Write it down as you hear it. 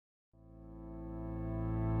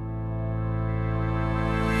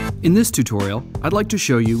In this tutorial, I'd like to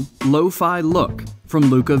show you Lo-Fi Look from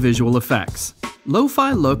Luca Visual Effects.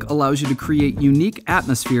 Lo-Fi Look allows you to create unique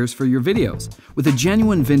atmospheres for your videos with a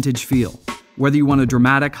genuine vintage feel. Whether you want a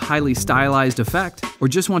dramatic, highly stylized effect or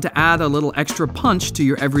just want to add a little extra punch to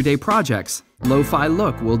your everyday projects, Lo-Fi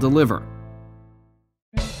Look will deliver.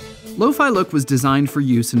 Lo-Fi Look was designed for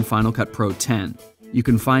use in Final Cut Pro 10. You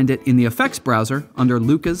can find it in the Effects browser under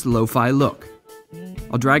Luca's Lo-Fi Look.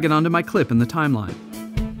 I'll drag it onto my clip in the timeline.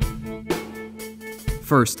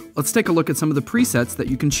 First, let's take a look at some of the presets that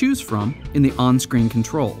you can choose from in the on-screen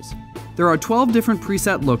controls. There are 12 different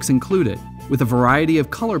preset looks included, with a variety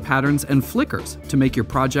of color patterns and flickers to make your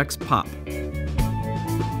projects pop.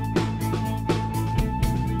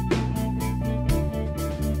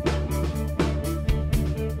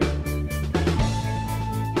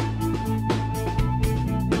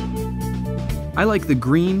 I like the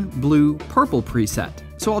green, blue, purple preset,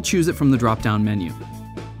 so I'll choose it from the drop-down menu.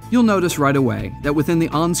 You'll notice right away that within the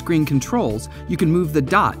on-screen controls, you can move the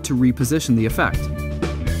dot to reposition the effect.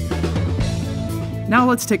 Now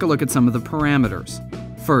let's take a look at some of the parameters.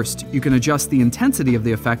 First, you can adjust the intensity of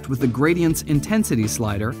the effect with the Gradient's Intensity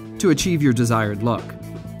slider to achieve your desired look.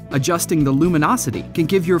 Adjusting the luminosity can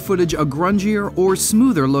give your footage a grungier or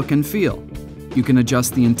smoother look and feel. You can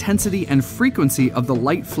adjust the intensity and frequency of the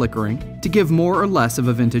light flickering to give more or less of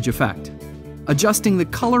a vintage effect. Adjusting the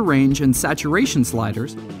color range and saturation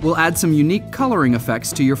sliders will add some unique coloring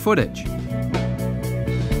effects to your footage.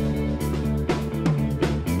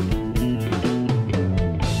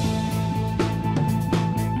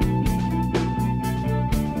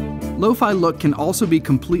 Lo-Fi Look can also be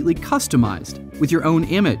completely customized with your own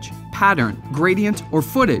image, pattern, gradient, or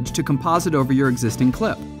footage to composite over your existing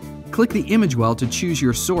clip. Click the image well to choose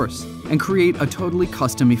your source and create a totally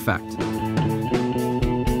custom effect.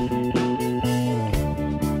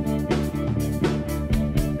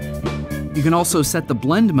 You can also set the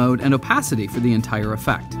blend mode and opacity for the entire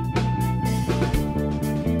effect.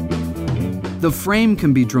 The frame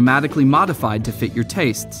can be dramatically modified to fit your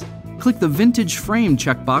tastes. Click the Vintage Frame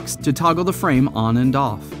checkbox to toggle the frame on and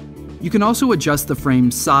off. You can also adjust the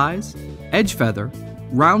frame's size, edge feather,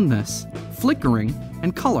 roundness, flickering,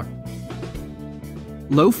 and color.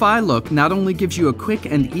 Lo-Fi Look not only gives you a quick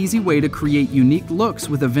and easy way to create unique looks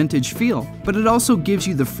with a vintage feel, but it also gives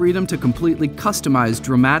you the freedom to completely customize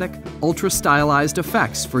dramatic, ultra-stylized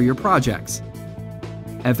effects for your projects.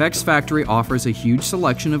 FxFactory offers a huge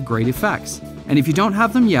selection of great effects, and if you don't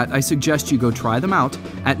have them yet, I suggest you go try them out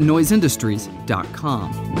at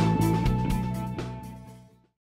noiseindustries.com.